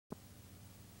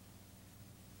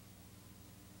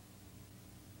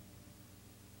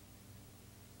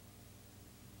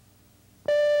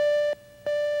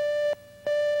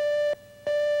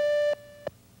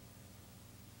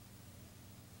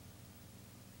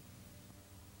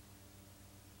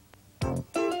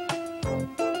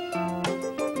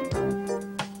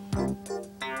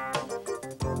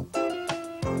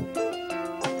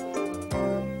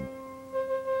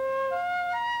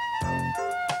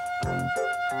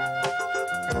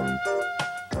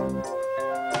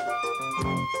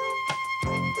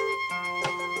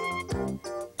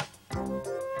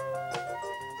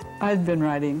I've been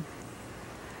writing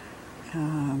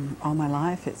all my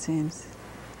life, it seems.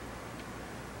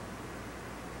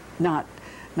 Not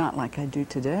like I do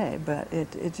today, but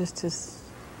it just is.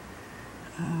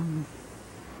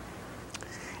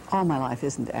 All my life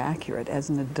isn't accurate. As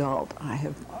an adult, I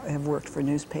have worked for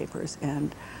newspapers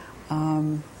and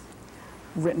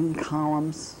written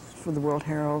columns for the World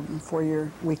Herald and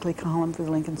 4-year weekly column for the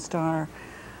Lincoln Star.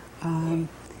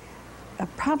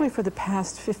 Probably for the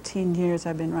past 15 years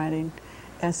I've been writing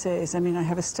essays. I mean, I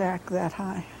have a stack that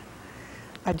high.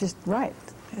 I just write.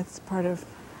 It's part of,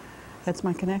 that's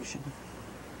my connection.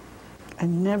 I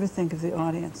never think of the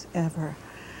audience, ever.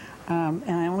 And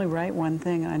I only write one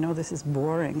thing, and I know this is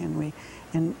boring, and we,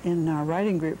 in our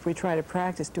writing group, we try to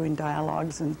practice doing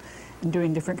dialogues and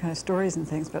doing different kind of stories and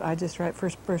things, but I just write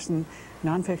first-person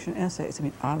nonfiction essays. I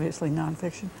mean, obviously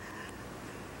nonfiction.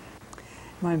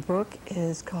 My book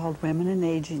is called Women and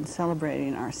Aging,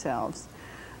 Celebrating Ourselves.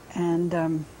 And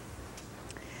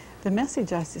the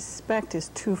message, I suspect, is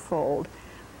twofold.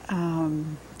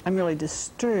 I'm really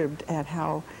disturbed at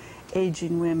how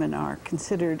aging women are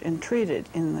considered and treated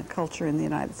in the culture in the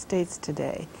United States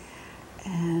today.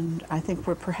 And I think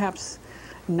we're perhaps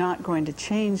not going to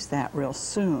change that real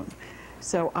soon.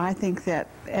 So I think that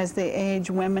as they age,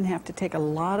 women have to take a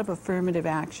lot of affirmative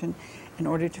action in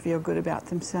order to feel good about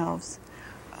themselves.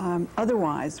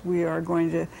 Otherwise, we are going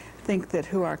to think that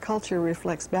who our culture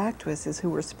reflects back to us is who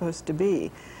we're supposed to be.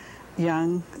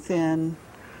 Young, thin,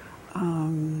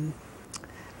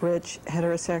 rich,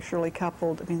 heterosexually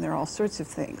coupled. I mean, there are all sorts of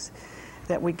things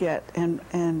that we get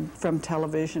and from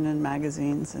television and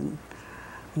magazines and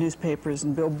newspapers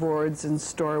and billboards and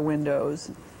store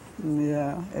windows.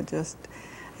 Yeah, it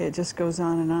just goes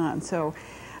on and on. So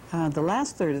the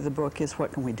last third of the book is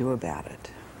what can we do about it?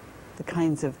 The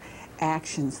kinds of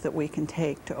actions that we can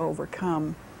take to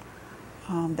overcome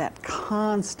that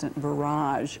constant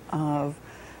barrage of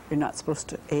you're not supposed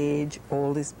to age,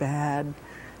 old is bad,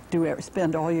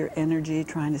 spend all your energy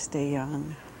trying to stay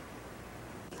young.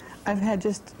 I've had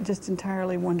just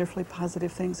entirely wonderfully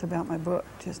positive things about my book.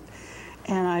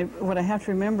 And what I have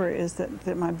to remember is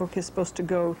that my book is supposed to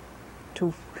go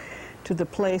to the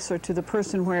place or to the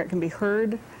person where it can be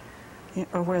heard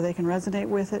or where they can resonate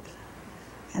with it.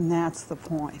 And that's the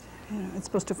point. You know, it's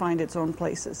supposed to find its own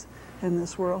places in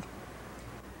this world.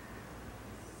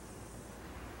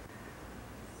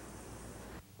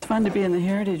 It's fun to be in the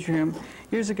Heritage Room.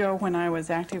 Years ago, when I was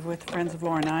active with Friends of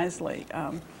Loren Isley,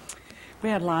 we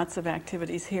had lots of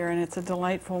activities here, and it's a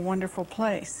delightful, wonderful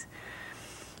place.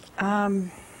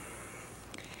 What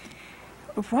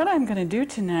I'm going to do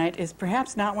tonight is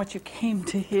perhaps not what you came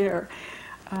to hear.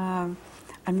 I'm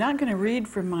not going to read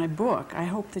from my book. I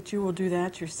hope that you will do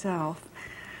that yourself.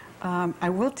 I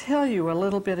will tell you a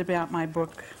little bit about my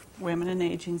book, Women and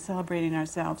Aging, Celebrating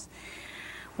Ourselves.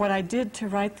 What I did to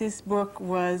write this book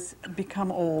was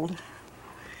become old.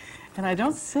 And I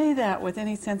don't say that with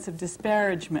any sense of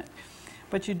disparagement,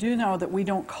 but you do know that we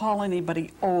don't call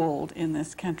anybody old in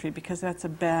this country because that's a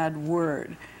bad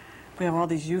word. We have all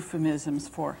these euphemisms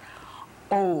for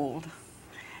old,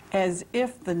 as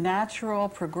if the natural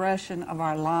progression of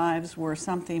our lives were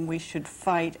something we should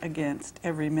fight against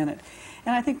every minute.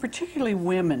 And I think particularly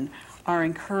women are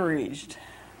encouraged,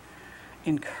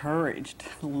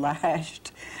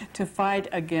 lashed to fight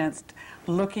against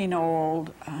looking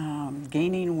old,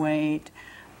 gaining weight,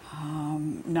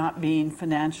 not being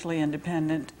financially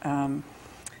independent, on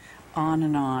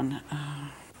and on.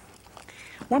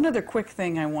 One other quick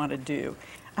thing I want to do.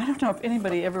 I don't know if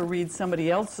anybody ever reads somebody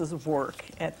else's work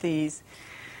at these,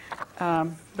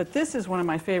 but this is one of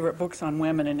my favorite books on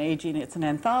women and aging. It's an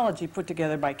anthology put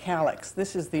together by Calix.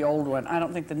 This is the old one. I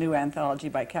don't think the new anthology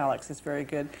by Calix is very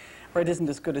good, or it isn't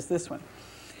as good as this one.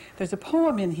 There's a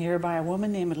poem in here by a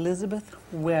woman named Elizabeth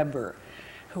Weber,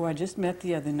 who I just met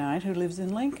the other night, who lives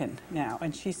in Lincoln now.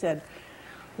 And she said,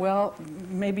 well,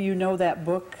 maybe you know that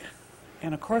book.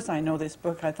 And of course I know this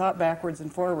book. I thought backwards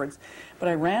and forwards. But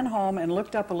I ran home and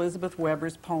looked up Elizabeth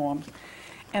Weber's poems.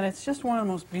 And it's just one of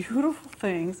the most beautiful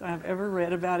things I've ever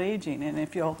read about aging. And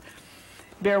if you'll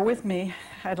bear with me,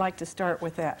 I'd like to start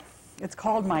with that. It's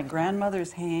called My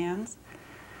Grandmother's Hands.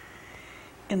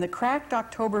 In the cracked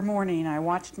October morning, I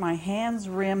watched my hands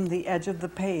rim the edge of the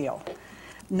pail.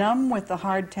 Numb with the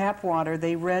hard tap water,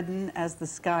 they redden as the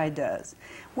sky does.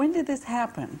 When did this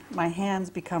happen? My hands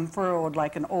become furrowed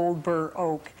like an old bur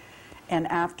oak, an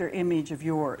after image of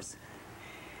yours.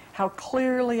 How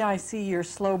clearly I see your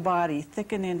slow body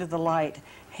thicken into the light,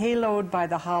 haloed by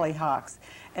the hollyhocks,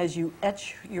 as you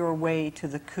etch your way to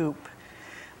the coop.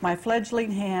 My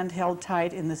fledgling hand held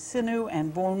tight in the sinew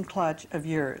and bone clutch of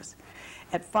yours.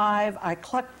 At 5, I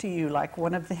cluck to you like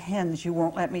one of the hens you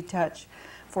won't let me touch,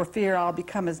 for fear I'll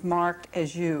become as marked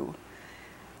as you.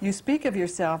 You speak of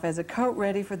yourself as a coat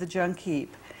ready for the junk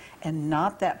heap, and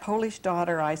not that Polish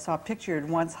daughter I saw pictured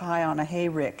once high on a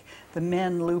hayrick, the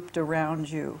men looped around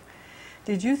you.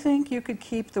 Did you think you could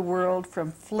keep the world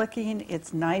from flicking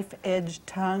its knife-edged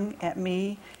tongue at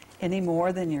me any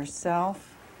more than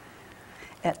yourself?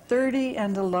 At 30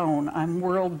 and alone, I'm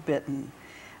world-bitten.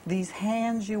 These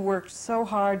hands you worked so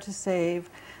hard to save,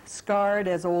 scarred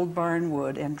as old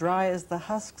barnwood and dry as the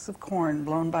husks of corn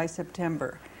blown by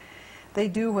September. They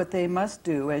do what they must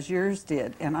do, as yours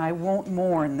did, and I won't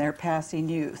mourn their passing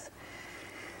youth.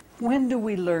 When do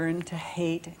we learn to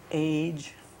hate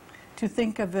age? To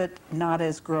think of it not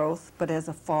as growth, but as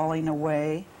a falling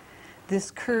away?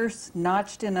 This curse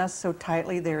notched in us so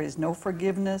tightly there is no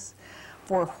forgiveness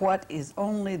for what is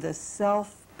only the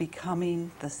self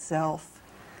becoming the self.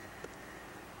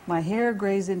 My hair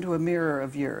grays into a mirror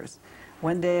of yours.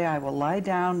 One day I will lie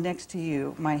down next to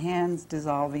you, my hands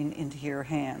dissolving into your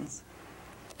hands.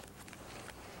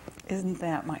 Isn't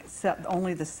that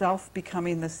only the self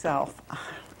becoming the self?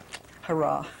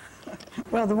 Hurrah.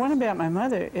 Well, the one about my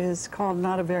mother is called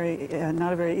Not a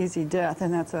Very Easy Death,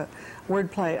 and that's a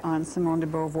wordplay on Simone de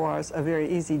Beauvoir's A Very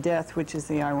Easy Death, which is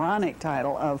the ironic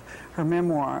title of her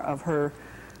memoir of her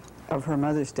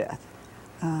mother's death.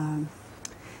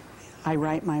 I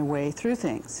write my way through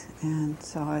things, and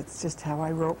so it's just how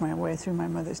I wrote my way through my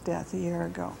mother's death a year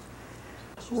ago.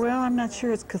 Well, I'm not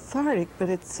sure it's cathartic, but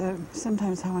it's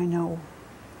sometimes how I know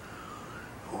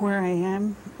where I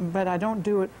am, but I don't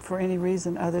do it for any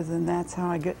reason other than that's how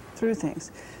I get through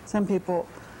things. Some people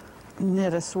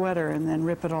knit a sweater and then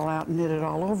rip it all out and knit it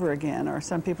all over again, or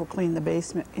some people clean the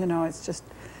basement. You know,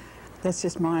 that's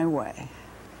just my way.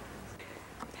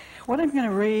 What I'm going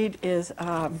to read is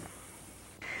a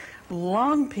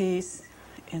long piece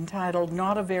entitled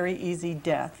Not a Very Easy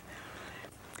Death.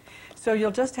 So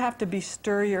you'll just have to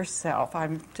bestir yourself. I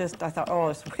thought, oh,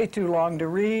 it's way too long to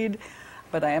read,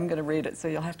 but I am going to read it, so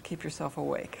you'll have to keep yourself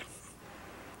awake.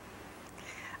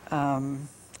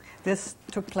 This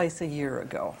took place a year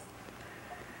ago.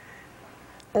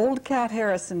 Old Cat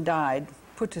Harrison died,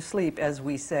 put to sleep, as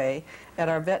we say, at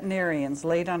our veterinarian's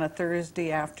late on a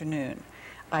Thursday afternoon.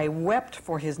 I wept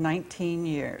for his 19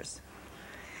 years.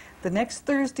 The next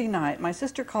Thursday night, my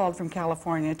sister called from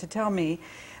California to tell me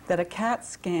that a CAT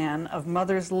scan of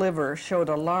mother's liver showed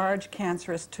a large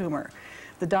cancerous tumor.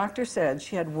 The doctor said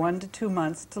she had 1 to 2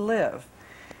 months to live.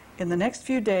 In the next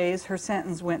few days, her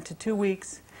sentence went to 2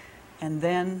 weeks and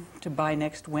then to by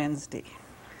next Wednesday.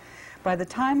 By the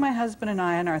time my husband and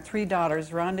I and our 3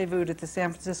 daughters rendezvoused at the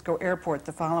San Francisco airport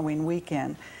the following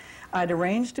weekend, I'd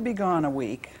arranged to be gone a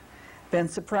week, been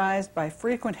surprised by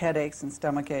frequent headaches and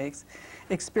stomach aches,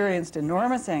 experienced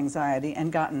enormous anxiety,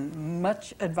 and gotten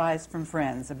much advice from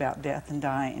friends about death and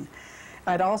dying.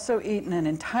 I'd also eaten an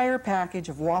entire package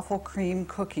of waffle cream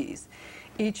cookies,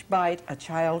 each bite a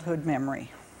childhood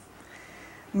memory.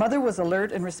 Mother was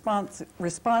alert and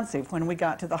responsive when we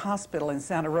got to the hospital in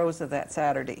Santa Rosa that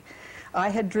Saturday. I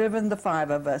had driven the 5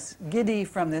 of us, giddy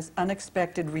from this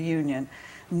unexpected reunion,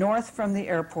 north from the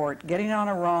airport, getting on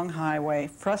a wrong highway,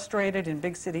 frustrated in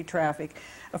big city traffic,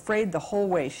 afraid the whole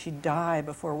way she'd die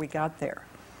before we got there.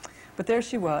 But there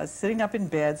she was, sitting up in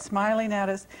bed, smiling at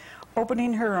us,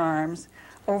 opening her arms,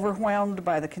 overwhelmed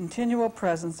by the continual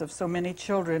presence of so many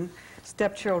children,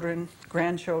 stepchildren,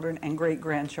 grandchildren, and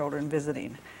great-grandchildren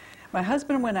visiting. My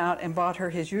husband went out and bought her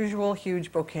his usual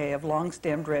huge bouquet of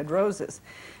long-stemmed red roses.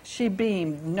 She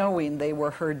beamed, knowing they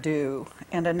were her due,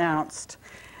 and announced,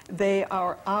 "They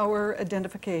are our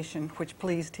identification," which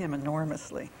pleased him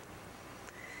enormously.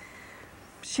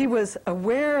 She was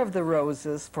aware of the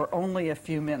roses for only a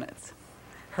few minutes.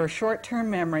 Her short-term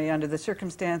memory had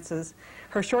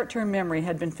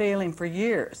been failing for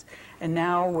years, and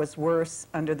now was worse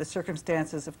under the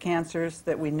circumstances of cancers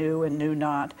that we knew and knew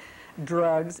not,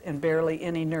 drugs, and barely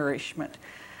any nourishment.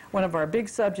 One of our big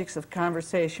subjects of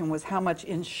conversation was how much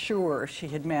Ensure she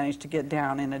had managed to get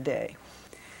down in a day.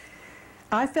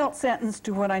 I felt sentenced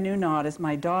to what I knew not as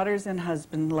my daughters and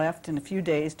husband left in a few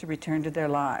days to return to their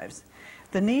lives.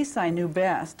 The niece I knew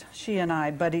best, she and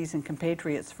I buddies and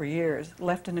compatriots for years,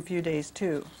 left in a few days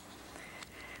too.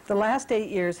 The last 8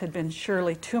 years had been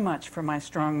surely too much for my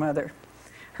strong mother.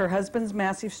 Her husband's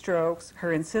massive strokes,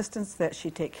 her insistence that she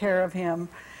take care of him,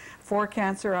 4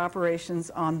 cancer operations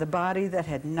on the body that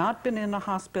had not been in a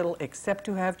hospital except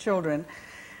to have children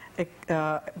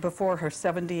before her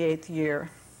 78th year.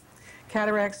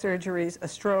 Cataract surgeries, a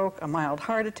stroke, a mild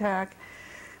heart attack,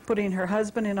 putting her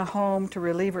husband in a home to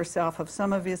relieve herself of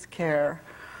some of his care,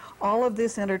 All of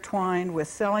this intertwined with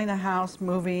selling a house,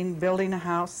 moving, building a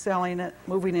house, selling it,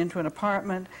 moving into an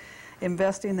apartment,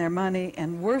 investing their money,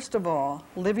 and worst of all,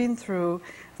 living through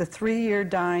the 3-year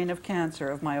dying of cancer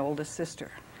of my oldest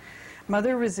sister.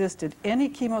 Mother resisted any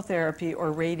chemotherapy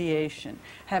or radiation,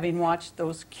 having watched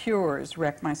those cures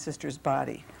wreck my sister's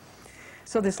body.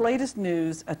 So this latest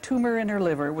news, a tumor in her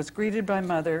liver, was greeted by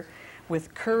Mother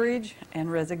with courage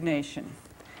and resignation.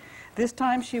 This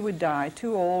time she would die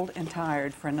too old and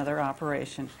tired for another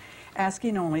operation,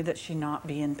 asking only that she not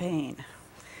be in pain.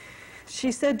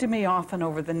 She said to me often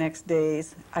over the next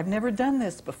days, "I've never done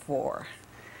this before,"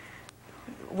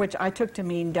 which I took to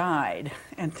mean died,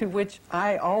 and to which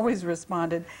I always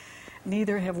responded,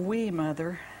 "Neither have we,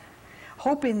 Mother,"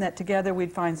 hoping that together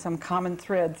we'd find some common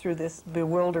thread through this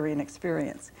bewildering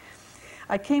experience.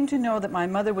 I came to know that my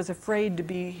mother was afraid to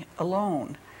be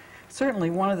alone. Certainly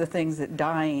one of the things that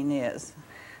dying is.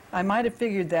 I might have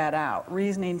figured that out,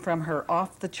 reasoning from her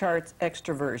off-the-charts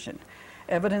extroversion,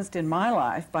 evidenced in my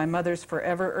life by Mother's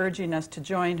forever urging us to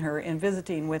join her in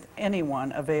visiting with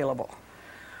anyone available.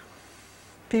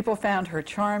 People found her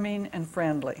charming and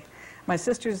friendly. My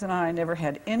sisters and I never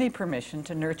had any permission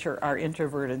to nurture our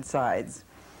introverted sides.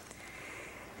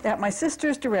 At my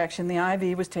sister's direction, the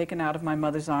IV was taken out of my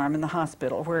mother's arm in the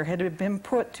hospital, where it had been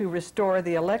put to restore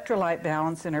the electrolyte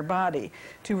balance in her body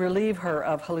to relieve her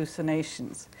of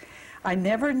hallucinations. I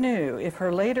never knew if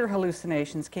her later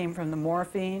hallucinations came from the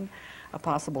morphine, a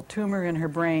possible tumor in her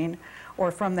brain,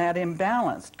 or from that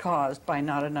imbalance caused by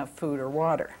not enough food or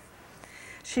water.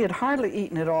 She had hardly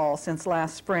eaten at all since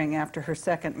last spring after her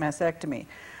second mastectomy,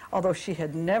 although she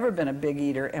had never been a big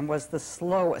eater and was the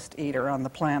slowest eater on the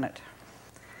planet.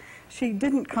 She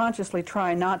didn't consciously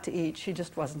try not to eat, she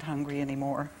just wasn't hungry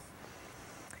anymore.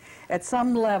 At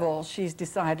some level, she's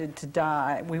decided to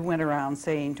die, we went around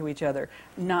saying to each other,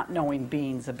 not knowing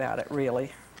beans about it,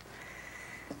 really.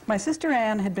 My sister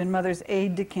Ann had been Mother's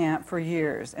aide-de-camp for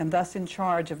years, and thus in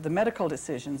charge of the medical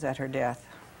decisions at her death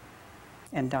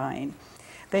and dying.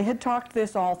 They had talked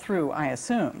this all through, I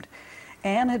assumed.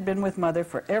 Ann had been with Mother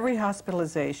for every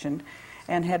hospitalization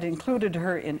and had included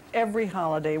her in every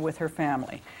holiday with her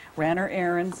family, ran her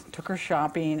errands, took her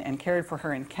shopping, and cared for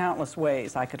her in countless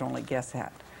ways I could only guess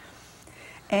at.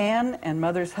 Ann and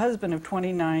Mother's husband of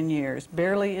 29 years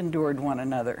barely endured one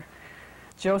another.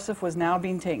 Joseph was now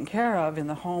being taken care of in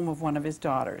the home of one of his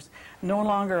daughters, no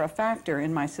longer a factor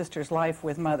in my sister's life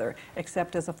with Mother,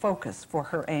 except as a focus for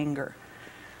her anger,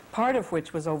 part of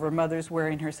which was over Mother's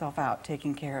wearing herself out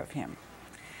taking care of him.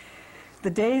 The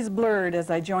days blurred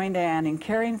as I joined Ann in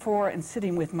caring for and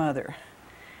sitting with Mother.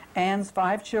 Ann's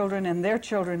 5 children and their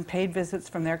children paid visits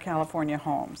from their California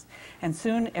homes, and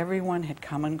soon everyone had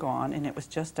come and gone, and it was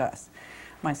just us,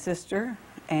 my sister,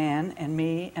 Ann, and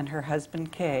me, and her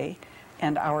husband, Kay,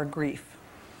 and our grief.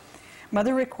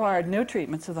 Mother required no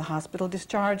treatment, so the hospital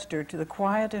discharged her to the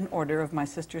quiet and order of my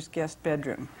sister's guest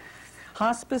bedroom.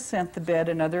 Hospice sent the bed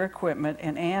and other equipment,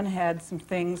 and Ann had some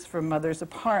things from Mother's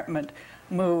apartment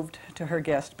moved to her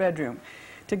guest bedroom.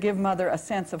 To give Mother a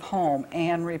sense of home,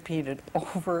 Ann repeated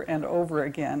over and over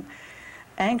again,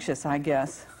 anxious, I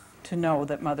guess, to know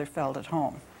that Mother felt at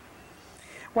home.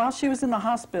 While she was in the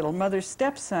hospital, Mother's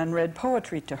stepson read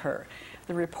poetry to her.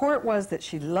 The report was that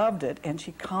she loved it, and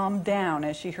she calmed down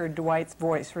as she heard Dwight's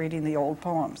voice reading the old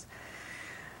poems.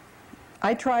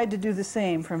 I tried to do the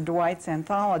same from Dwight's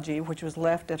anthology, which was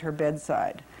left at her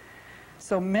bedside.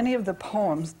 So many of the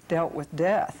poems dealt with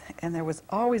death, and there was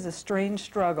always a strange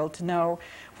struggle to know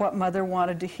what Mother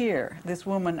wanted to hear, this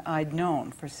woman I'd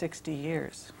known for 60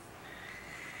 years.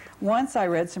 Once I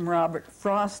read some Robert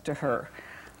Frost to her,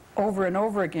 over and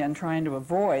over again trying to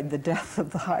avoid the death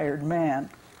of the hired man.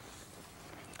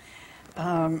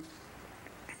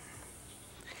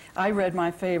 I read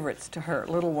my favorites to her,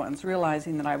 little ones,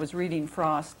 realizing that I was reading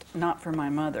Frost not for my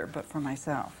mother, but for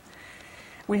myself.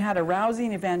 We had a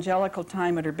rousing evangelical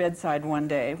time at her bedside one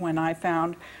day when I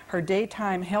found her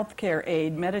daytime healthcare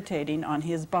aide meditating on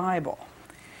his Bible.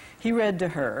 He read to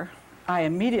her. I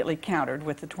immediately countered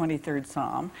with the 23rd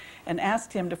Psalm and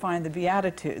asked him to find the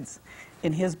Beatitudes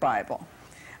in his Bible.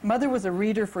 Mother was a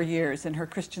reader for years in her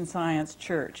Christian Science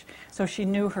church, so she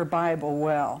knew her Bible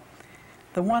well.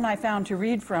 The one I found to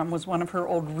read from was one of her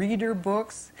old reader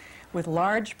books with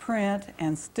large print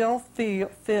and still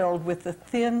filled with the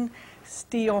thin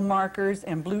steel markers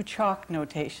and blue chalk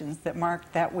notations that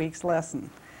marked that week's lesson.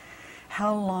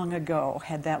 How long ago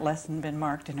had that lesson been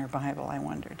marked in her Bible, I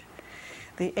wondered.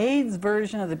 The aide's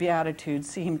version of the Beatitudes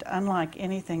seemed unlike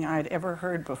anything I'd ever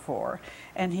heard before,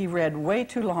 and he read way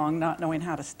too long, not knowing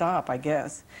how to stop, I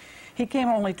guess. He came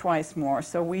only twice more,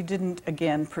 so we didn't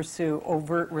again pursue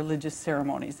overt religious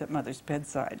ceremonies at Mother's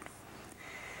bedside.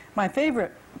 My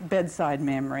favorite bedside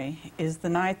memory is the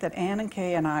night that Ann and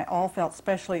Kay and I all felt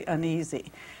specially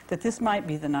uneasy, that this might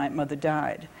be the night Mother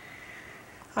died.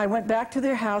 I went back to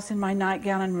their house in my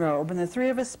nightgown and robe, and the three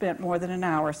of us spent more than an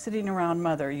hour sitting around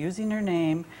Mother, using her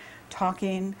name,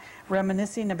 talking,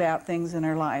 reminiscing about things in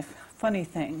her life, funny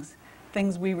things,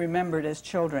 things we remembered as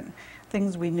children,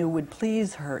 things we knew would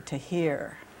please her to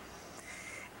hear.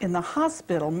 In the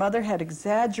hospital, Mother had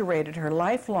exaggerated her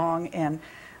lifelong and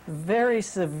very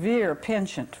severe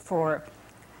penchant for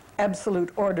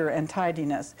absolute order and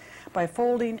tidiness by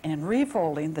folding and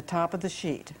refolding the top of the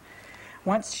sheet.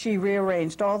 Once she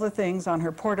rearranged all the things on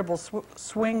her portable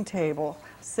swing table,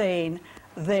 saying,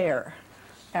 "There,"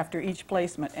 after each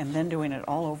placement, and then doing it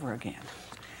all over again.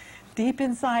 Deep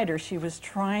inside her, she was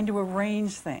trying to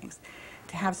arrange things,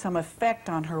 to have some effect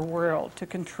on her world, to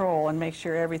control and make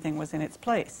sure everything was in its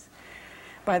place.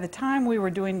 By the time we were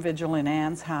doing vigil in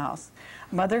Ann's house,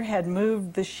 Mother had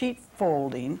moved the sheet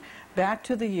folding back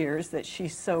to the years that she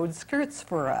sewed skirts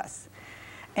for us.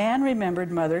 Ann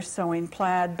remembered Mother sewing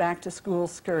plaid back-to-school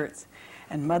skirts,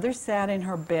 and Mother sat in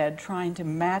her bed trying to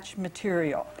match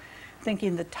material,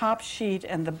 thinking the top sheet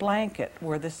and the blanket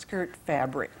were the skirt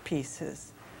fabric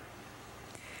pieces.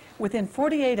 Within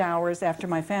 48 hours after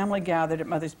my family gathered at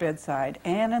Mother's bedside,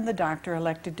 Ann and the doctor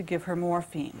elected to give her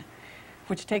morphine,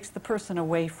 which takes the person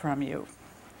away from you.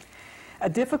 A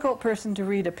difficult person to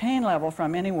read a pain level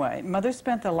from anyway, Mother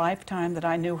spent the lifetime that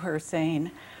I knew her saying,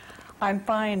 "I'm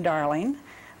fine, darling,"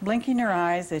 blinking her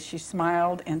eyes as she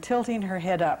smiled and tilting her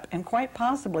head up, and quite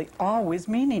possibly always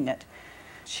meaning it.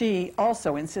 She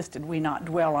also insisted we not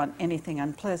dwell on anything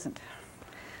unpleasant.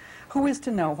 Who is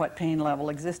to know what pain level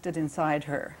existed inside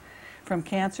her? From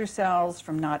cancer cells,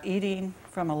 from not eating,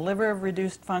 from a liver of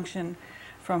reduced function,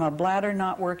 from a bladder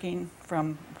not working,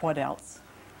 from what else?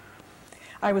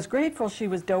 I was grateful she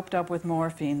was doped up with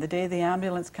morphine the day the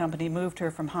ambulance company moved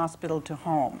her from hospital to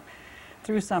home.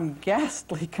 Through some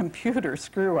ghastly computer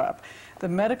screw-up, the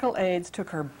medical aides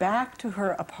took her back to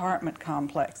her apartment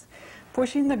complex,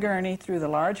 pushing the gurney through the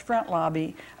large front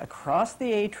lobby, across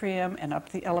the atrium, and up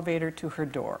the elevator to her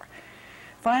door.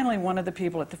 Finally, one of the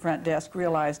people at the front desk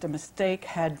realized a mistake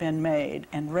had been made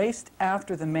and raced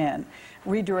after the men,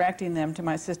 redirecting them to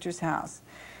my sister's house.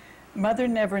 Mother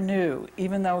never knew,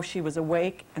 even though she was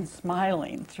awake and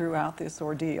smiling throughout this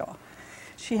ordeal.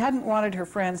 She hadn't wanted her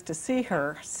friends to see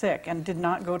her sick and did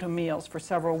not go to meals for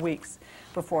several weeks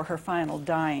before her final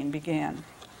dying began.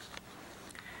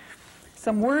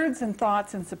 Some words and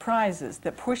thoughts and surprises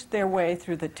that pushed their way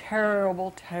through the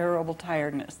terrible, terrible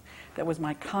tiredness that was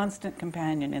my constant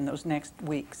companion in those next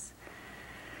weeks.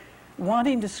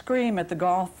 Wanting to scream at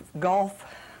the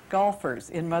golfers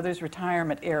in Mother's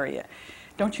retirement area,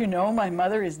 "Don't you know my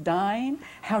mother is dying?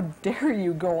 How dare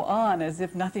you go on as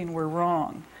if nothing were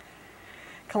wrong?"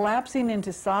 Collapsing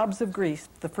into sobs of grief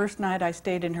the first night I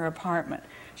stayed in her apartment,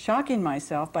 shocking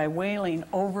myself by wailing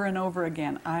over and over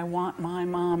again, "I want my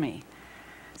mommy,"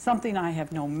 something I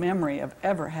have no memory of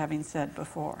ever having said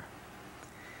before.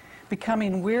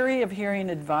 Becoming weary of hearing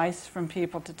advice from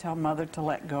people to tell Mother to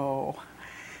let go,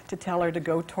 to tell her to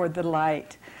go toward the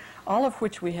light, all of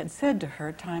which we had said to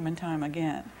her time and time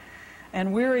again.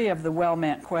 And weary of the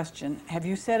well-meant question, "Have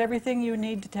you said everything you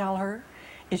need to tell her?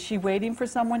 Is she waiting for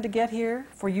someone to get here,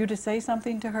 for you to say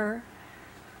something to her?"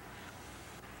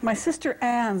 My sister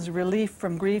Ann's relief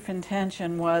from grief and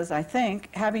tension was, I think,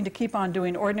 having to keep on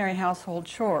doing ordinary household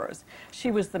chores.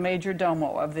 She was the major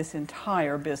domo of this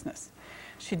entire business.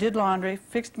 She did laundry,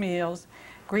 fixed meals,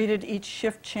 greeted each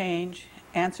shift change,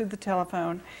 answered the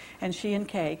telephone, and she and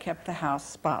Kay kept the house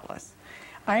spotless.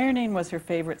 Ironing was her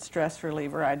favorite stress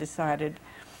reliever, I decided,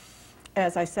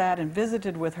 as I sat and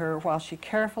visited with her while she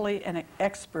carefully and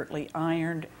expertly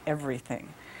ironed everything.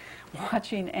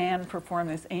 Watching Ann perform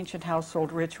this ancient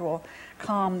household ritual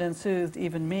calmed and soothed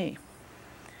even me.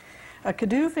 A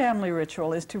Caddo family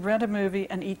ritual is to rent a movie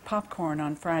and eat popcorn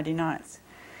on Friday nights.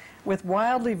 With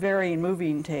wildly varying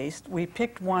movie taste, we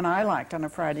picked one I liked on a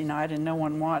Friday night and no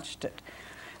one watched it.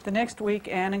 The next week,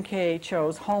 Ann and Kay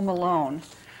chose Home Alone,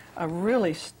 a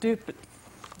really stupid,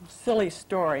 silly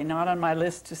story not on my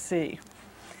list to see.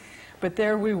 But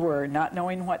there we were, not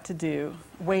knowing what to do,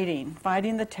 waiting,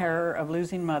 fighting the terror of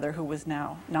losing Mother, who was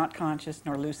now not conscious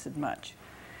nor lucid much.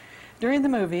 During the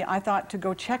movie, I thought to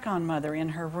go check on Mother in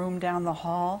her room down the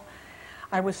hall.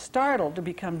 I was startled to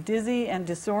become dizzy and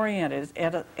disoriented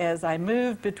as I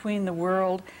moved between the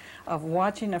world of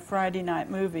watching a Friday night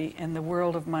movie and the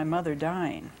world of my mother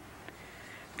dying.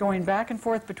 Going back and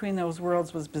forth between those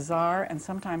worlds was bizarre, and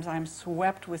sometimes I'm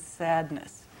swept with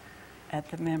sadness. at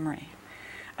the memory.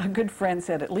 A good friend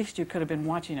said, "At least you could have been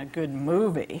watching a good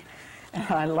movie." And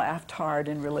I laughed hard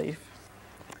in relief.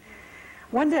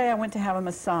 One day I went to have a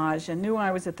massage and knew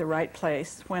I was at the right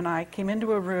place when I came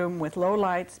into a room with low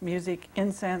lights, music,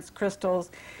 incense,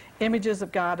 crystals, images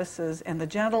of goddesses, and the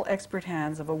gentle, expert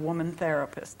hands of a woman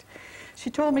therapist. She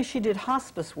told me she did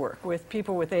hospice work with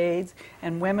people with AIDS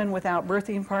and women without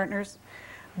birthing partners.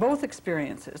 Both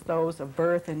experiences, those of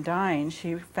birth and dying,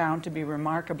 she found to be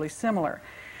remarkably similar.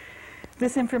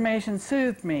 This information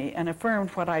soothed me and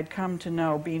affirmed what I'd come to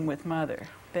know being with Mother,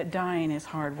 that dying is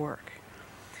hard work.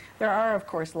 There are, of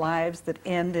course, lives that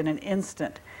end in an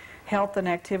instant, health and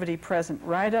activity present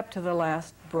right up to the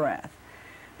last breath.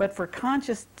 But for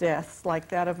conscious deaths like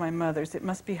that of my mother's, it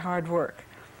must be hard work.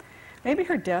 Maybe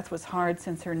her death was hard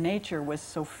since her nature was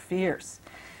so fierce.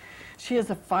 She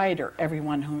is a fighter,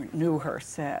 everyone who knew her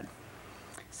said.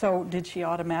 So did she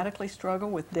automatically struggle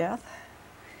with death?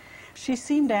 She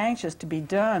seemed anxious to be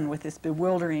done with this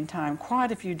bewildering time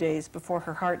quite a few days before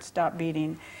her heart stopped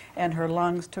beating and her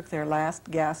lungs took their last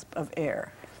gasp of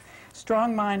air.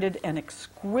 Strong-minded and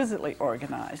exquisitely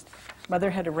organized, Mother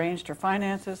had arranged her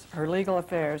finances, her legal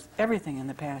affairs, everything in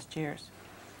the past years.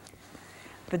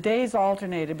 The days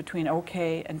alternated between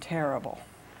okay and terrible.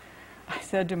 I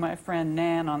said to my friend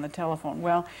Nan on the telephone,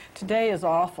 "Well, today is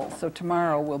awful, so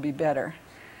tomorrow will be better."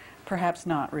 "Perhaps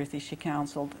not, Ruthie," she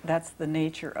counseled. "That's the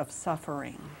nature of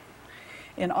suffering."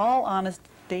 In all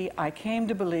honesty, I came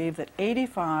to believe that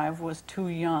 85 was too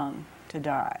young to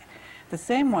die. The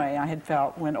same way I had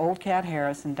felt when old Cat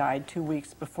Harrison died 2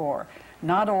 weeks before,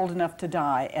 not old enough to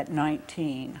die at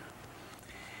 19.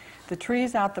 The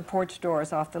trees out the porch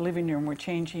doors off the living room were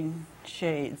changing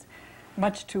shades.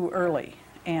 Much too early,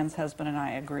 Anne's husband and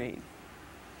I agreed.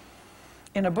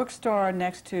 In a bookstore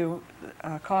next to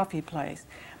a coffee place,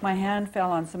 my hand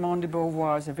fell on Simone de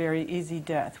Beauvoir's A Very Easy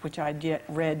Death, which I'd yet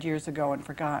read years ago and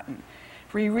forgotten.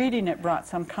 Rereading it brought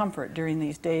some comfort during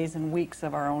these days and weeks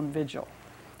of our own vigil.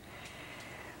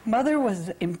 Mother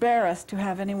was embarrassed to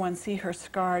have anyone see her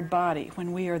scarred body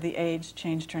when we or the aides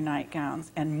changed her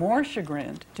nightgowns, and more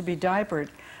chagrined to be diapered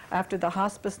after the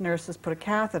hospice nurses put a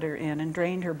catheter in and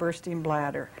drained her bursting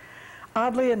bladder.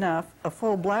 Oddly enough, a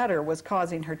full bladder was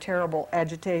causing her terrible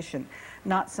agitation,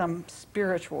 not some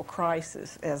spiritual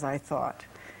crisis, as I thought.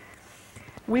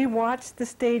 We watched the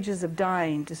stages of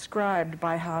dying described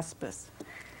by hospice.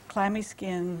 Clammy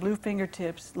skin, blue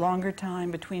fingertips, longer time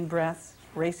between breaths,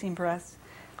 racing breaths,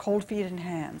 cold feet and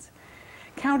hands.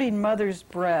 Counting Mother's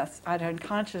breaths, I'd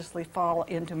unconsciously fall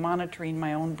into monitoring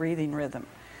my own breathing rhythm.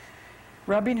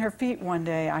 Rubbing her feet one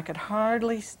day, I could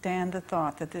hardly stand the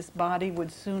thought that this body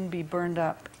would soon be burned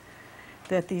up,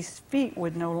 that these feet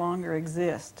would no longer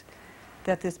exist,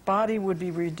 that this body would be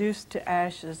reduced to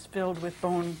ashes filled with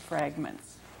bone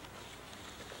fragments.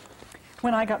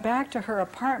 When I got back to her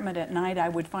apartment at night, I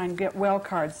would find get well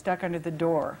cards stuck under the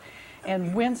door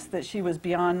and wince that she was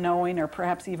beyond knowing or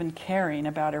perhaps even caring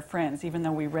about her friends, even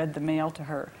though we read the mail to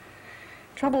her.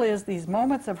 Trouble is, these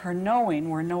moments of her knowing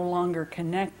were no longer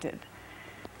connected.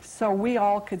 So we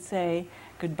all could say,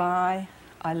 "Goodbye,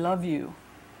 I love you,"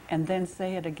 and then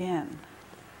say it again.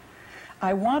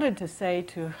 I wanted to say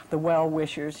to the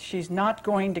well-wishers, "She's not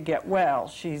going to get well,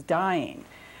 she's dying."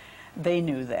 They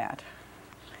knew that.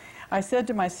 I said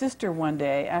to my sister one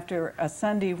day, after a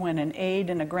Sunday when an aide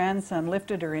and a grandson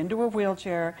lifted her into a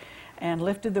wheelchair and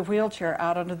lifted the wheelchair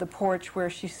out onto the porch where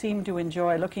she seemed to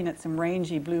enjoy looking at some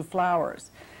rangy blue flowers,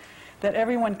 that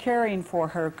everyone caring for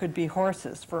her could be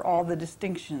horses for all the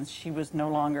distinctions she was no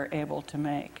longer able to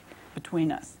make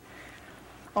between us.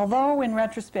 Although, in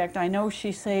retrospect, I know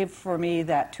she saved for me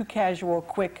that too casual,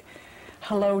 quick,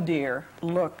 "Hello, dear"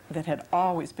 look that had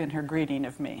always been her greeting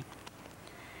of me.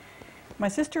 My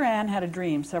sister Anne had a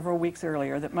dream several weeks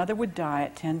earlier that Mother would die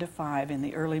at 10 to 5 in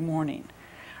the early morning.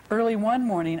 Early one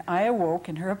morning, I awoke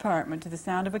in her apartment to the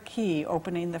sound of a key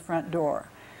opening the front door.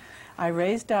 I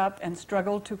raised up and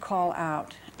struggled to call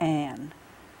out, "Anne."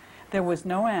 There was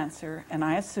no answer, and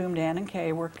I assumed Anne and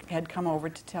Kay had come over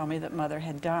to tell me that Mother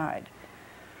had died.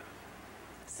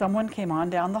 Someone came on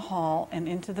down the hall and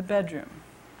into the bedroom.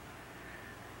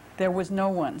 There was no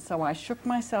one, so I shook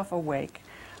myself awake,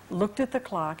 looked at the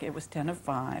clock, it was 10 of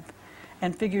 5,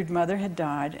 and figured Mother had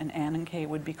died and Anne and Kay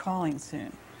would be calling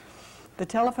soon. The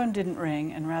telephone didn't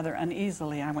ring, and rather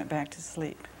uneasily I went back to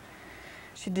sleep.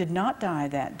 She did not die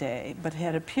that day, but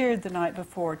had appeared the night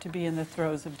before to be in the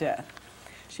throes of death.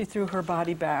 She threw her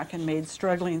body back and made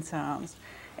struggling sounds,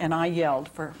 and I yelled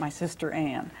for my sister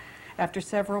Anne. After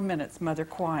several minutes, Mother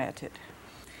quieted.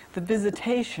 The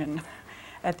visitation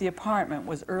at the apartment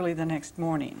was early the next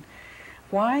morning.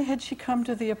 Why had she come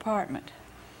to the apartment?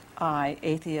 I,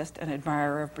 atheist and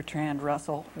admirer of Bertrand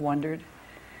Russell, wondered.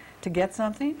 To get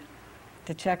something?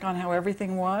 To check on how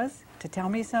everything was? To tell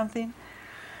me something?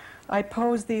 I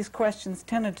posed these questions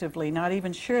tentatively, not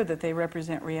even sure that they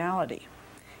represent reality.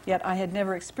 Yet I had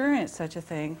never experienced such a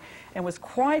thing and was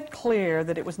quite clear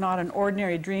that it was not an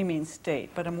ordinary dreaming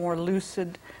state, but a more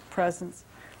lucid presence.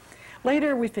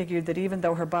 Later, we figured that even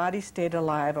though her body stayed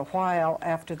alive a while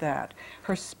after that,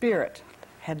 her spirit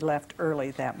had left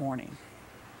early that morning.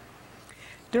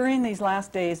 During these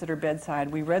last days at her bedside,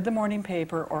 we read the morning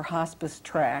paper or hospice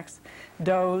tracts,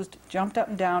 dozed, jumped up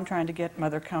and down trying to get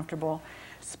Mother comfortable,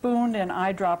 spooned and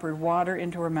eyedroppered water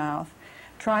into her mouth,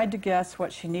 tried to guess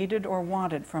what she needed or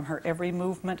wanted from her every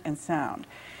movement and sound.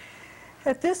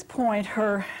 At this point,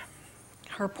 her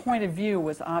point of view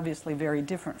was obviously very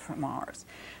different from ours.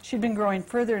 She'd been growing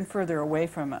further and further away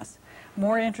from us,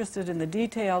 more interested in the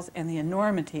details and the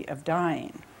enormity of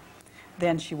dying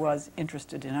than she was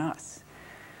interested in us.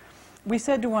 We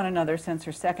said to one another since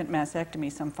her second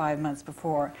mastectomy some 5 months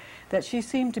before that she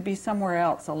seemed to be somewhere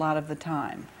else a lot of the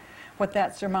time. What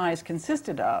that surmise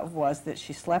consisted of was that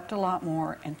she slept a lot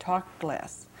more and talked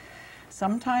less,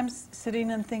 sometimes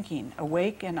sitting and thinking,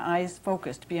 awake and eyes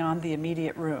focused beyond the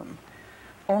immediate room.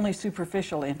 Only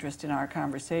superficial interest in our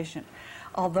conversation.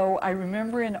 Although I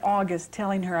remember in August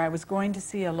telling her I was going to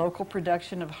see a local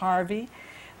production of Harvey,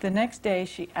 the next day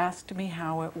she asked me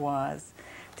how it was,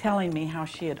 telling me how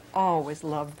she had always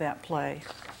loved that play.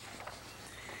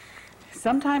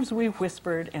 Sometimes we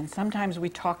whispered, and sometimes we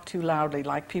talked too loudly,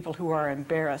 like people who are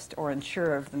embarrassed or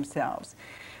unsure of themselves.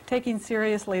 Taking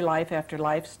seriously life after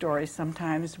life stories,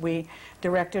 sometimes we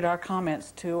directed our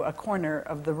comments to a corner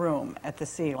of the room at the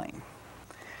ceiling.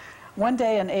 One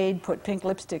day an aide put pink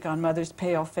lipstick on Mother's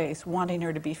pale face, wanting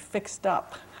her to be fixed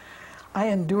up. I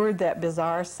endured that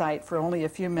bizarre sight for only a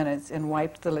few minutes and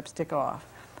wiped the lipstick off.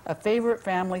 A favorite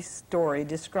family story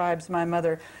describes my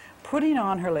mother putting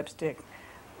on her lipstick,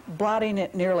 blotting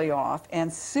it nearly off,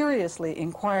 and seriously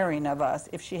inquiring of us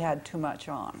if she had too much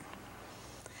on.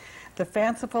 The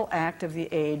fanciful act of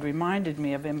the aide reminded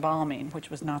me of embalming,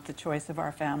 which was not the choice of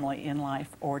our family in life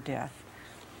or death.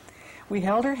 We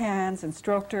held her hands and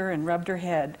stroked her and rubbed her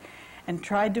head and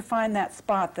tried to find that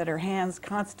spot that her hands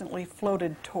constantly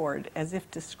floated toward, as if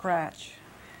to scratch.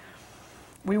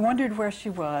 We wondered where she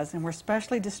was and were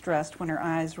especially distressed when her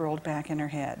eyes rolled back in her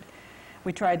head.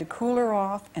 We tried to cool her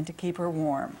off and to keep her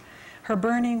warm. Her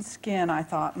burning skin, I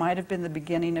thought, might have been the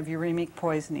beginning of uremic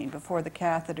poisoning before the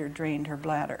catheter drained her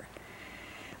bladder.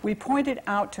 We pointed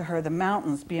out to her the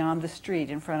mountains beyond the street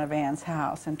in front of Anne's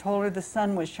house and told her the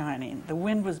sun was shining, the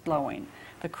wind was blowing,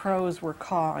 the crows were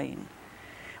cawing.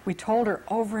 We told her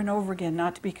over and over again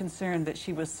not to be concerned that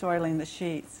she was soiling the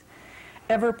sheets.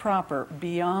 Ever proper,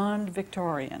 beyond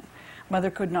Victorian, Mother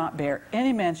could not bear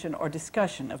any mention or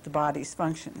discussion of the body's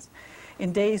functions.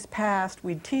 In days past,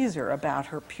 we'd tease her about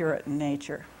her Puritan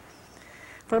nature.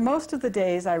 For most of the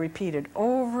days, I repeated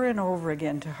over and over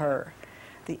again to her,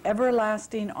 the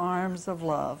everlasting arms of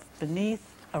love,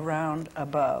 beneath, around,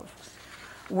 above.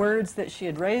 Words that she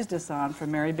had raised us on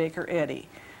from Mary Baker Eddy,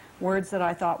 words that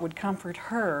I thought would comfort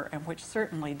her and which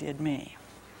certainly did me.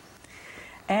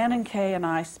 Anne and Kay and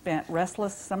I spent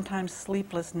restless, sometimes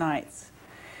sleepless nights.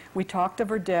 We talked of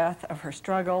her death, of her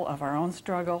struggle, of our own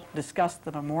struggle, discussed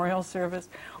the memorial service,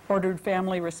 ordered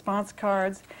family response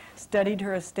cards, studied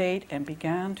her estate, and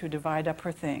began to divide up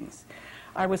her things.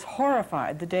 I was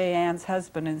horrified the day Anne's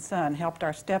husband and son helped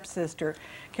our stepsister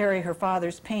carry her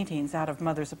father's paintings out of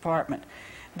Mother's apartment,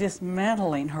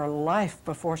 dismantling her life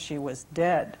before she was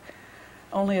dead.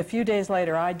 Only a few days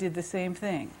later, I did the same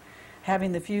thing,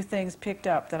 having the few things picked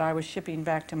up that I was shipping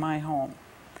back to my home.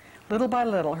 Little by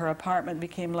little, her apartment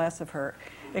became less of her,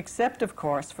 except, of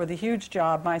course, for the huge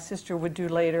job my sister would do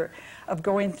later of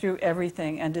going through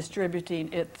everything and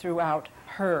distributing it throughout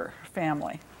her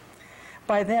family.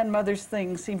 By then, Mother's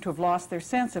things seemed to have lost their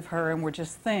sense of her and were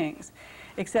just things,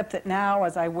 except that now,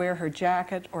 as I wear her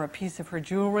jacket or a piece of her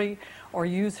jewelry or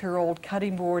use her old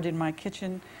cutting board in my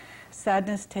kitchen,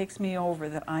 sadness takes me over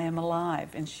that I am alive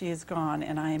and she is gone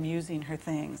and I am using her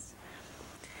things.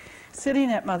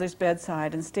 Sitting at Mother's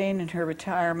bedside and staying in her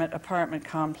retirement apartment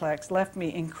complex left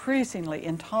me increasingly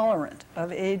intolerant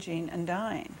of aging and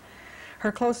dying.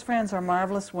 Her close friends are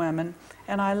marvelous women,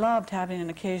 and I loved having an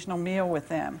occasional meal with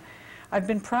them. I've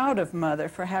been proud of Mother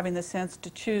for having the sense to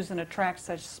choose and attract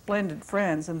such splendid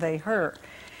friends, and they her.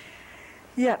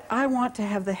 Yet I want to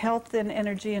have the health and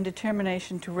energy and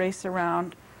determination to race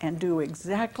around and do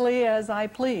exactly as I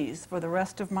please for the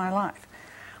rest of my life.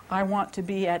 I want to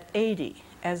be at 80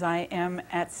 as I am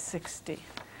at 60.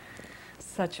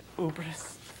 Such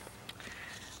hubris.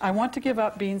 I want to give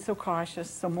up being so cautious,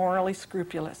 so morally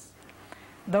scrupulous.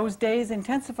 Those days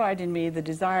intensified in me the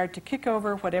desire to kick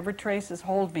over whatever traces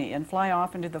hold me and fly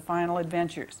off into the final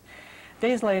adventures.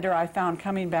 Days later, I found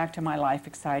coming back to my life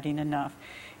exciting enough,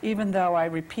 even though I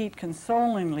repeat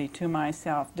consolingly to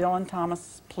myself Dylan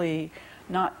Thomas's plea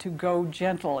not to go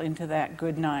gentle into that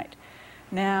good night.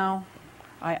 Now,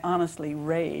 I honestly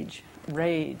rage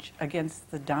against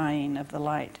the dying of the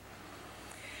light.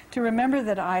 To remember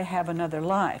that I have another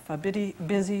life, a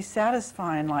busy,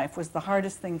 satisfying life, was the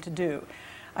hardest thing to do.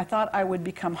 I thought I would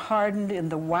become hardened in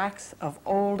the wax of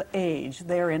old age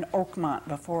there in Oakmont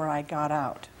before I got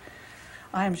out.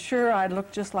 I am sure I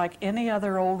looked just like any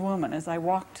other old woman as I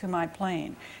walked to my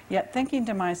plane, yet thinking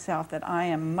to myself that I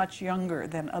am much younger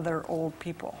than other old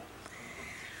people.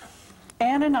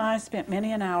 Anne and I spent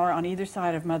many an hour on either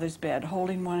side of Mother's bed,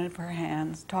 holding one of her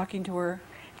hands, talking to her,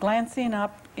 glancing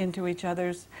up into each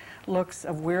other's looks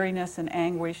of weariness and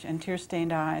anguish and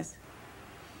tear-stained eyes.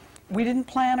 We didn't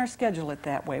plan or schedule it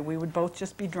that way. We would both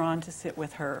just be drawn to sit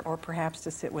with her, or perhaps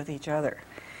to sit with each other.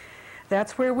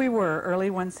 That's where we were early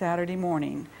one Saturday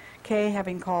morning, Kay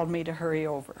having called me to hurry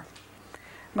over.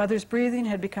 Mother's breathing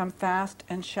had become fast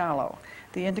and shallow,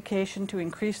 the indication to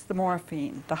increase the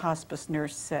morphine, the hospice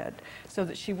nurse said, so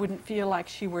that she wouldn't feel like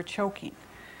she were choking.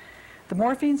 The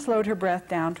morphine slowed her breath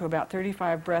down to about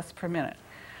 35 breaths per minute.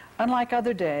 Unlike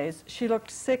other days, she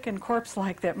looked sick and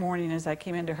corpse-like that morning as I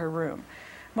came into her room.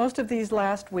 Most of these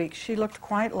last weeks, she looked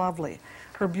quite lovely,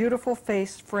 her beautiful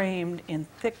face framed in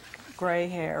thick gray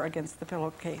hair against the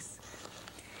pillowcase.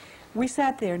 We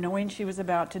sat there knowing she was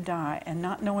about to die and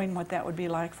not knowing what that would be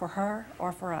like for her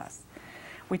or for us.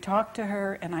 We talked to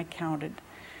her and I counted.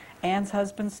 Anne's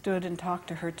husband stood and talked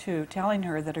to her too, telling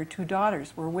her that her 2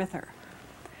 daughters were with her.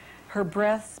 Her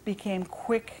breaths became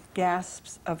quick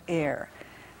gasps of air.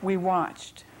 We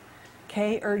watched.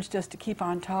 Kay urged us to keep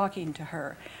on talking to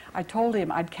her. I told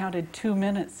him I'd counted 2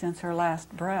 minutes since her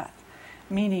last breath,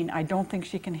 meaning I don't think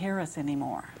she can hear us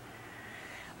anymore.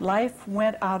 Life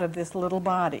went out of this little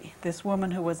body, this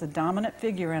woman who was a dominant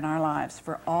figure in our lives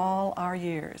for all our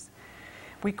years.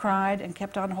 We cried and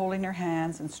kept on holding her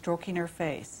hands and stroking her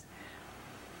face.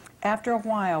 After a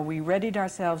while, we readied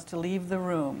ourselves to leave the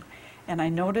room, and I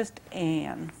noticed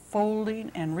Anne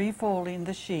folding and refolding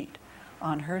the sheet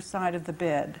on her side of the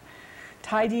bed,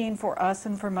 tidying for us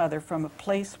and for Mother from a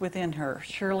place within her,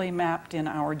 surely mapped in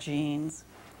our genes.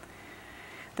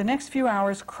 The next few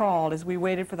hours crawled as we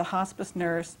waited for the hospice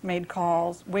nurse, made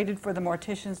calls, waited for the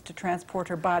morticians to transport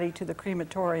her body to the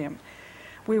crematorium.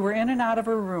 We were in and out of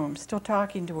her room, still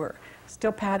talking to her,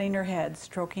 still patting her head,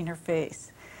 stroking her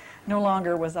face. No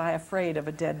longer was I afraid of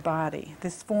a dead body.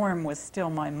 This form was still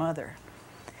my mother.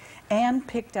 Anne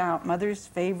picked out Mother's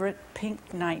favorite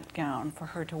pink nightgown for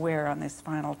her to wear on this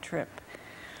final trip.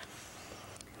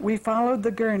 We followed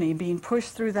the gurney being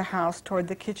pushed through the house toward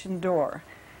the kitchen door.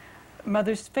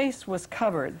 Mother's face was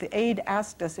covered. The aide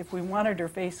asked us if we wanted her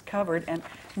face covered, and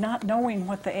not knowing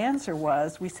what the answer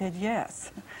was, we said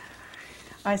yes.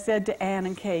 I said to Anne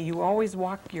and Kay, "You always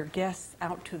walk your guests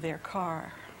out to their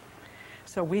car."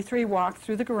 So we 3 walked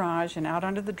through the garage and out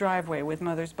onto the driveway with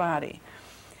Mother's body.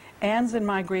 Anne's and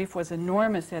my grief was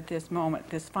enormous at this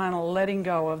moment, this final letting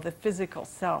go of the physical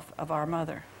self of our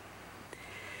mother.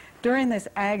 During this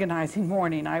agonizing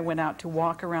morning, I went out to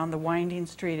walk around the winding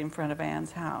street in front of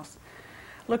Anne's house.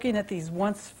 Looking at these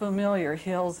once familiar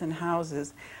hills and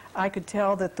houses, I could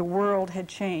tell that the world had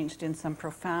changed in some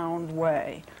profound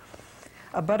way.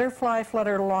 A butterfly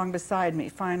fluttered along beside me,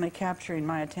 finally capturing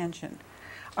my attention.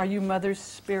 "Are you Mother's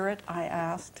spirit?" I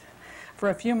asked. For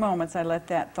a few moments, I let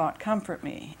that thought comfort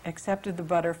me, accepted the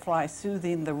butterfly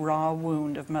soothing the raw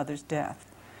wound of Mother's death.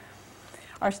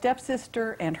 Our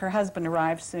stepsister and her husband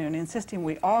arrived soon, insisting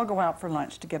we all go out for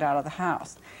lunch to get out of the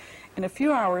house. In a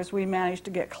few hours, we managed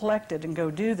to get collected and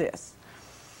go do this,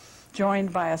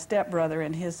 joined by a stepbrother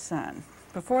and his son.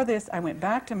 Before this, I went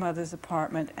back to Mother's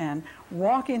apartment and,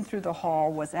 walking through the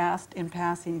hall, was asked in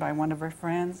passing by one of her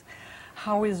friends,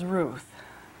 "How is Ruth?"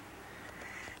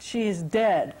 "She is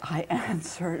dead," I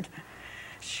answered,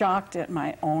 shocked at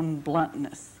my own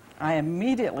bluntness. I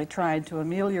immediately tried to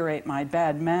ameliorate my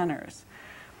bad manners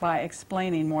by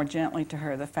explaining more gently to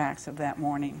her the facts of that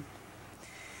morning.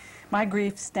 My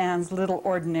grief stands little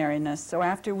ordinariness, so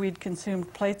after we'd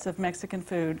consumed plates of Mexican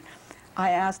food,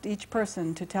 I asked each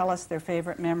person to tell us their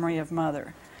favorite memory of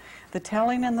Mother. The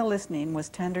telling and the listening was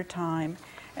tender time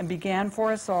and began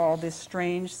for us all this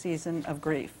strange season of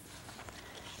grief.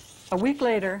 A week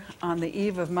later, on the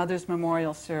eve of Mother's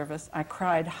memorial service, I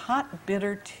cried hot,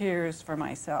 bitter tears for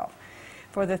myself,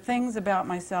 for the things about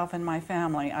myself and my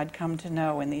family I'd come to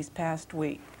know in these past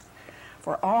weeks,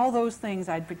 For all those things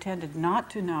I'd pretended not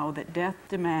to know that death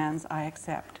demands I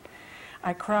accept.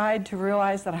 I cried to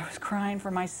realize that I was crying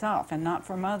for myself and not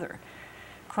for Mother,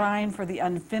 crying for the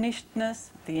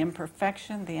unfinishedness, the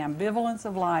imperfection, the ambivalence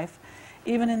of life,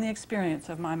 even in the experience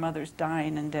of my mother's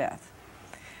dying and death.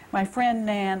 My friend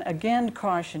Nan again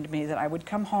cautioned me that I would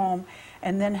come home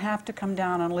and then have to come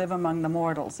down and live among the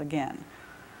mortals again.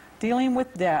 Dealing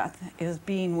with death is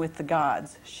being with the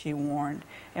gods, she warned,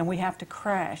 and we have to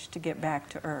crash to get back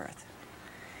to Earth.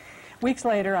 Weeks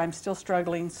later, I'm still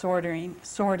struggling,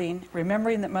 sorting,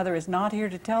 remembering that Mother is not here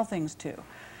to tell things to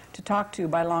talk to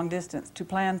by long distance, to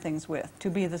plan things with,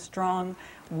 to be the strong,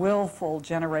 willful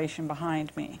generation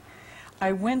behind me.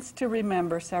 I wince to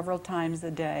remember several times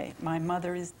a day, my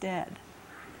mother is dead.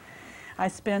 I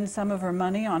spend some of her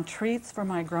money on treats for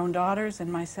my grown daughters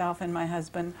and myself and my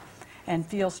husband, and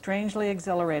feel strangely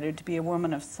exhilarated to be a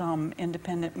woman of some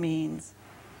independent means.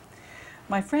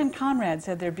 My friend Conrad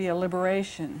said there'd be a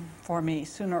liberation for me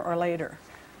sooner or later.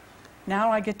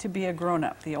 Now I get to be a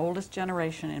grown-up, the oldest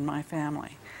generation in my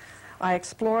family. I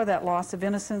explore that loss of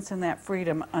innocence and that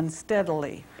freedom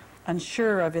unsteadily,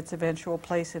 unsure of its eventual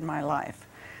place in my life,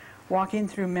 walking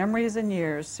through memories and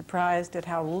years, surprised at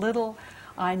how little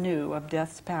I knew of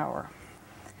death's power.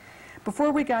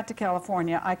 Before we got to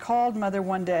California, I called Mother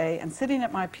one day and, sitting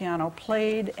at my piano,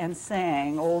 played and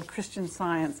sang old Christian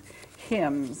Science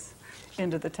hymns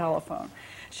into the telephone.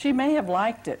 She may have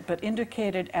liked it, but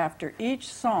indicated after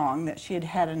each song that she had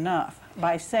had enough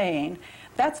by saying,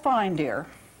 "That's fine, dear."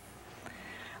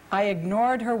 I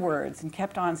ignored her words and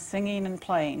kept on singing and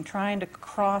playing, trying to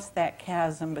cross that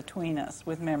chasm between us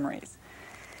with memories.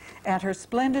 At her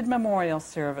splendid memorial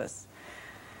service,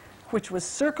 which was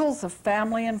circles of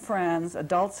family and friends,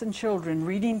 adults and children,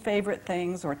 reading favorite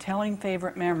things or telling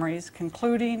favorite memories,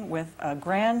 concluding with a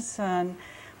grandson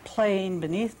playing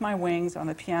beneath my wings on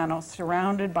the piano,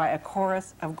 surrounded by a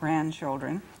chorus of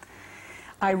grandchildren,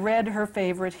 I read her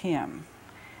favorite hymn,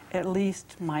 at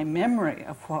least my memory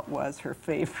of what was her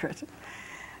favorite.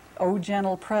 "O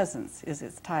Gentle Presence" is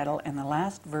its title, and the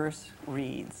last verse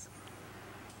reads,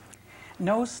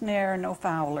 "No snare, no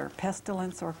fowler,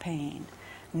 pestilence or pain,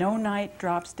 no night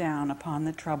drops down upon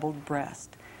the troubled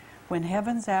breast. When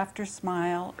heaven's after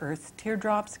smile, earth's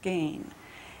teardrops gain,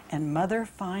 and Mother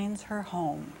finds her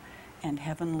home and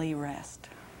heavenly rest."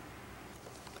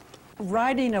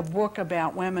 Writing a book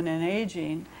about women and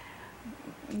aging,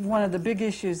 one of the big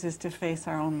issues is to face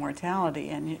our own mortality.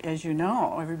 And as you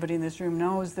know, everybody in this room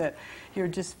knows that you're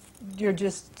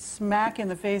just smack in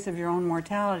the face of your own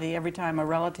mortality every time a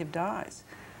relative dies,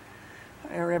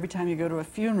 or every time you go to a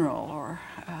funeral, or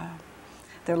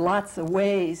there are lots of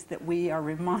ways that we are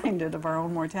reminded of our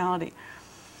own mortality.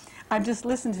 I've just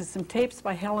listened to some tapes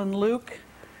by Helen Luke.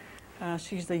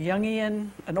 She's a Jungian,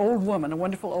 an old woman, a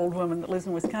wonderful old woman that lives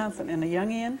in Wisconsin, and a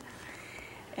Jungian.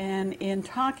 And in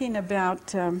talking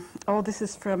about, this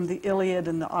is from the Iliad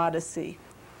and the Odyssey.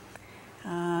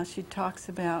 She talks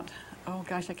about, I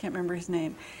can't remember his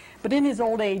name. But in his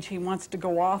old age, he wants to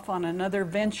go off on another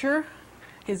venture.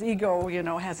 His ego,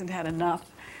 hasn't had enough.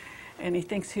 And he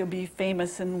thinks he'll be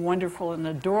famous and wonderful and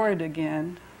adored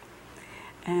again.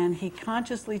 And he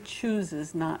consciously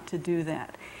chooses not to do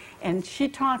that. And she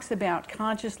talks about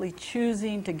consciously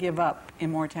choosing to give up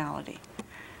immortality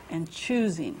and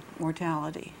choosing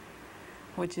mortality,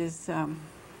 which is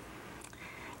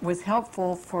was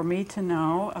helpful for me to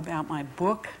know about my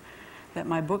book, that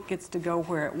my book gets to go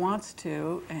where it wants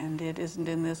to, and it isn't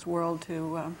in this world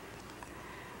to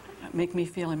make me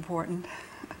feel important.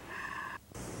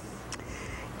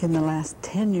 In the last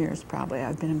 10 years, probably,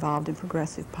 I've been involved in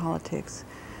progressive politics.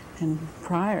 And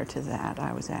prior to that,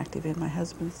 I was active in my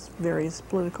husband's various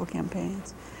political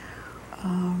campaigns.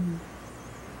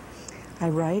 I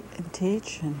write and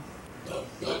teach and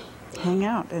hang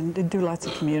out and do lots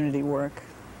of community work.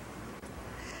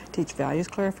 Teach values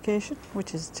clarification,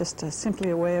 which is just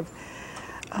simply a way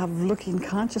of looking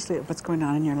consciously at what's going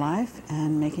on in your life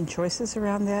and making choices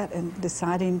around that and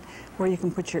deciding where you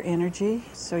can put your energy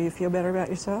so you feel better about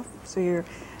yourself, so you're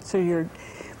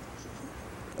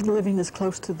living as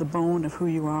close to the bone of who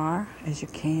you are as you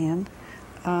can.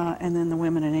 And then the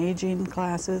women and aging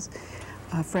classes.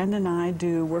 A friend and I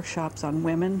do workshops on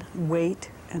women, weight,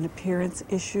 and appearance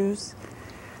issues,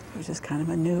 which is kind of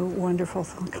a new, wonderful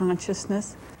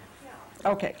consciousness.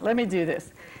 Okay, let me do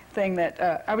this thing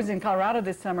that I was in Colorado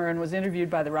this summer and was interviewed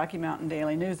by the Rocky Mountain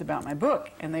Daily News about my book,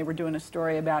 and they were doing a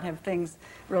story about have things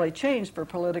really changed for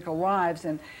political wives,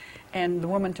 and the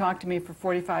woman talked to me for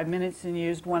 45 minutes and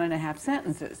used 1.5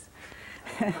 sentences.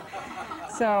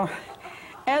 So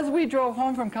as we drove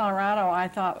home from Colorado, I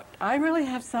thought, I really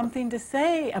have something to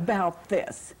say about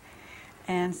this.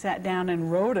 and sat down and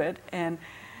wrote it, and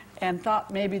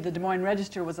thought maybe the Des Moines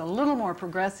Register was a little more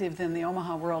progressive than the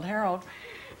Omaha World Herald.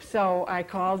 So I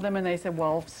called them and they said,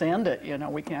 well, send it, you know,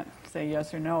 we can't say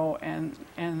yes or no, and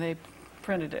they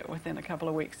printed it within a couple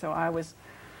of weeks. So I was,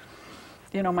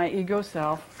 you know, my ego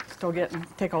self still getting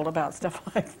tickled about stuff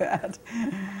like that.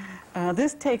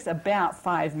 This takes about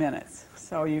 5 minutes,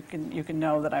 so you can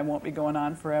know that I won't be going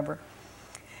on forever.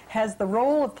 Has the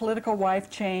role of political wife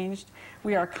changed?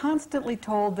 We are constantly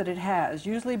told that it has,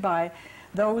 usually by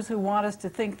those who want us to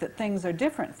think that things are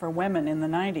different for women in the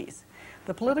 90s.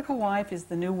 The political wife is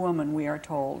the new woman, we are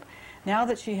told, now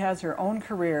that she has her own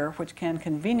career, which can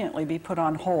conveniently be put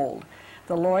on hold,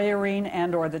 the lawyering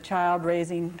and or the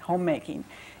child-raising, homemaking,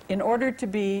 in order to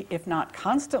be, if not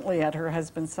constantly at her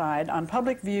husband's side, on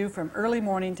public view from early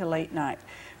morning to late night,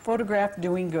 photographed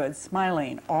doing good,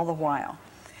 smiling all the while.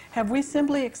 Have we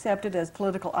simply accepted as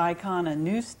political icon a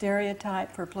new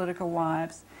stereotype for political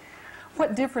wives?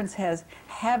 What difference has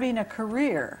having a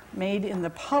career made in the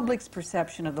public's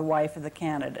perception of the wife of the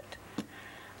candidate?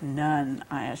 None,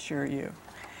 I assure you.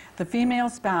 The female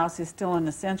spouse is still an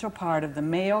essential part of the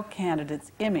male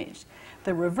candidate's image.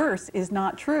 The reverse is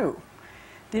not true.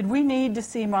 Did we need to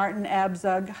see Martin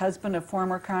Abzug, husband of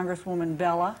former Congresswoman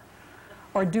Bella?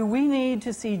 Or do we need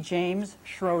to see James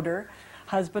Schroeder,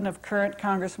 husband of current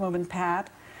Congresswoman Pat,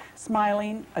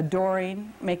 smiling,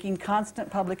 adoring, making constant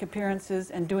public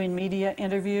appearances, and doing media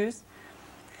interviews?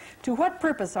 To what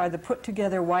purpose are the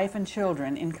put-together wife and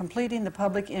children in completing the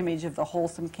public image of the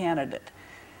wholesome candidate?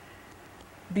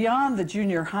 Beyond the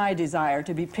junior high desire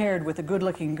to be paired with a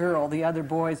good-looking girl the other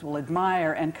boys will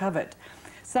admire and covet,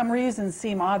 some reasons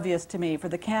seem obvious to me for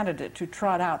the candidate to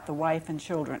trot out the wife and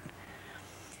children.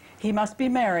 He must be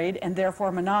married and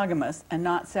therefore monogamous and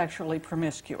not sexually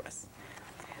promiscuous.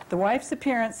 The wife's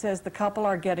appearance says the couple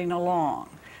are getting along,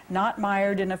 not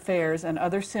mired in affairs and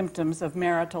other symptoms of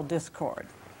marital discord.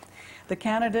 The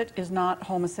candidate is not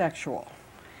homosexual.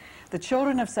 The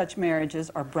children of such marriages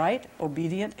are bright,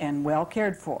 obedient, and well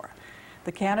cared for.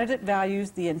 The candidate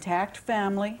values the intact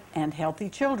family and healthy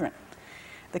children.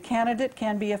 The candidate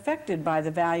can be affected by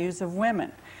the values of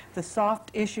women, the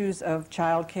soft issues of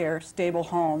child care, stable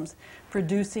homes,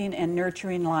 producing and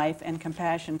nurturing life, and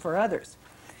compassion for others.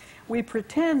 We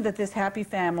pretend that this happy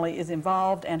family is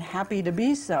involved and happy to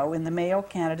be so in the male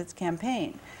candidate's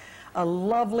campaign. A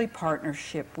lovely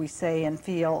partnership, we say and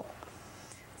feel,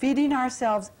 feeding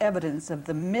ourselves evidence of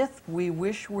the myth we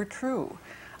wish were true,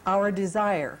 our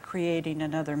desire creating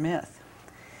another myth.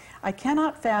 I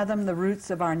cannot fathom the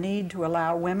roots of our need to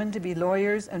allow women to be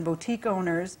lawyers and boutique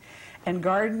owners and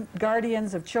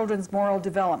guardians of children's moral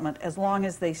development as long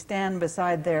as they stand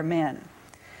beside their men.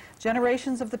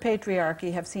 Generations of the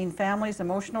patriarchy have seen families'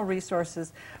 emotional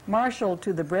resources marshaled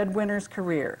to the breadwinner's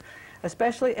career,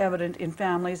 especially evident in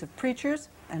families of preachers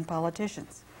and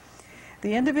politicians.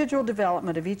 The individual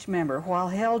development of each member, while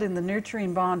held in the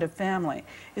nurturing bond of family,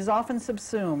 is often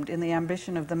subsumed in the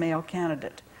ambition of the male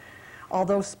candidate.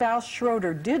 Although spouse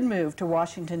Schroeder did move to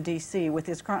Washington, D.C. with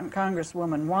his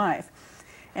Congresswoman wife,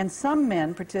 and some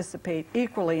men participate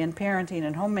equally in parenting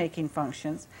and homemaking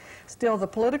functions, still the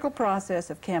political process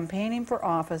of campaigning for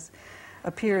office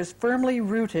appears firmly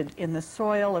rooted in the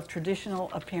soil of traditional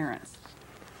appearance.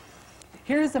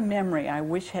 Here's a memory I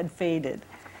wish had faded.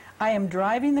 I am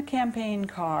driving the campaign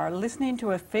car, listening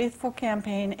to a faithful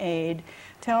campaign aide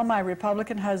tell my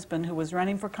Republican husband, who was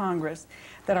running for Congress,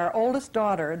 that our oldest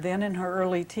daughter, then in her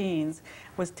early teens,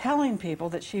 was telling people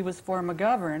that she was for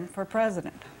McGovern for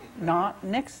president, not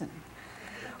Nixon.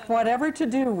 Whatever to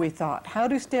do, we thought. How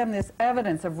to stem this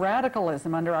evidence of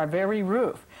radicalism under our very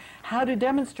roof. How to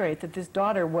demonstrate that this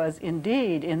daughter was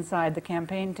indeed inside the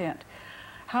campaign tent.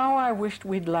 How I wished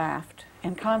we'd laughed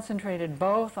and concentrated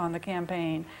both on the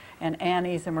campaign and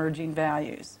Annie's emerging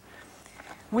values.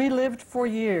 We lived for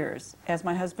years, as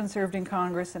my husband served in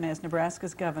Congress and as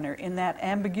Nebraska's governor, in that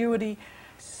ambiguity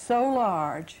so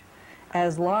large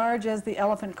as the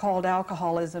elephant called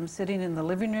alcoholism sitting in the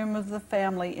living room of the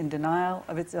family in denial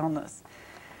of its illness.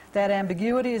 That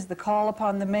ambiguity is the call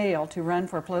upon the male to run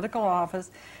for political office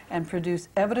and produce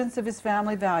evidence of his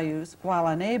family values while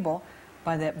unable,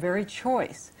 by that very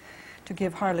choice, to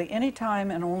give hardly any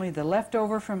time and only the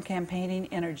leftover from campaigning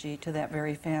energy to that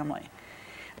very family.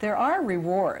 There are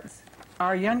rewards.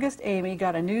 Our youngest Amy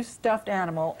got a new stuffed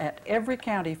animal at every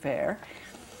county fair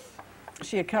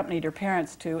she accompanied her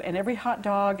parents to, and every hot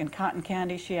dog and cotton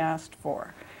candy she asked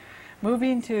for.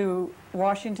 Moving to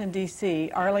Washington,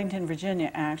 D.C., Arlington, Virginia,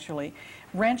 actually,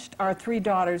 wrenched our 3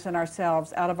 daughters and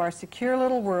ourselves out of our secure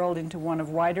little world into one of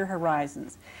wider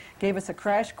horizons, gave us a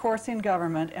crash course in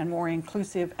government and more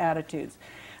inclusive attitudes.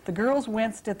 The The girls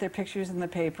winced at their pictures in the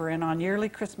paper and on yearly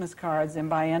Christmas cards and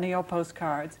biennial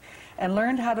postcards, and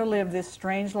learned how to live this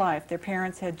strange life their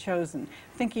parents had chosen,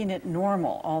 thinking it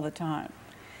normal all the time.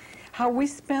 How we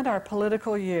spent our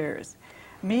political years,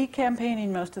 me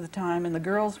campaigning most of the time and the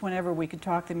girls whenever we could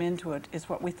talk them into it, is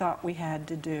what we thought we had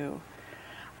to do.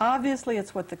 Obviously,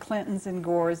 it's what the Clintons and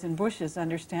Gores and Bushes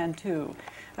understand too,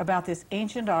 about this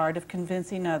ancient art of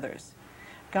convincing others.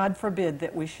 God forbid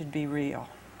that we should be real.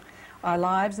 Our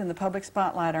lives in the public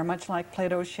spotlight are much like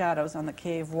Plato's shadows on the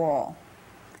cave wall.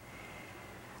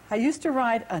 I used to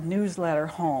write a newsletter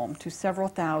home to several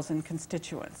thousand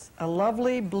constituents. A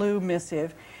lovely blue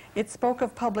missive. It spoke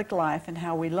of public life and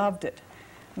how we loved it.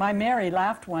 My Mary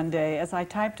laughed one day as I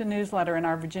typed a newsletter in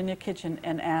our Virginia kitchen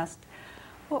and asked,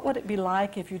 "What would it be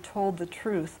like if you told the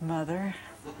truth, Mother?"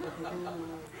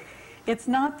 It's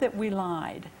not that we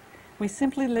lied. We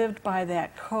simply lived by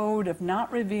that code of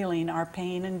not revealing our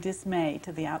pain and dismay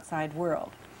to the outside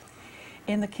world.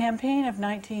 In the campaign of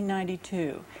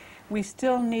 1992, we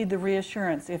still need the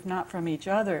reassurance, if not from each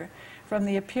other, from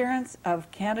the appearance of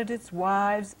candidates'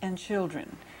 wives and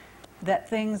children, that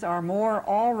things are more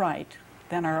all right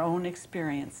than our own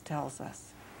experience tells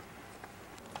us.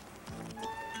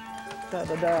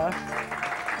 Da-da-da.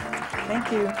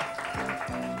 Thank you.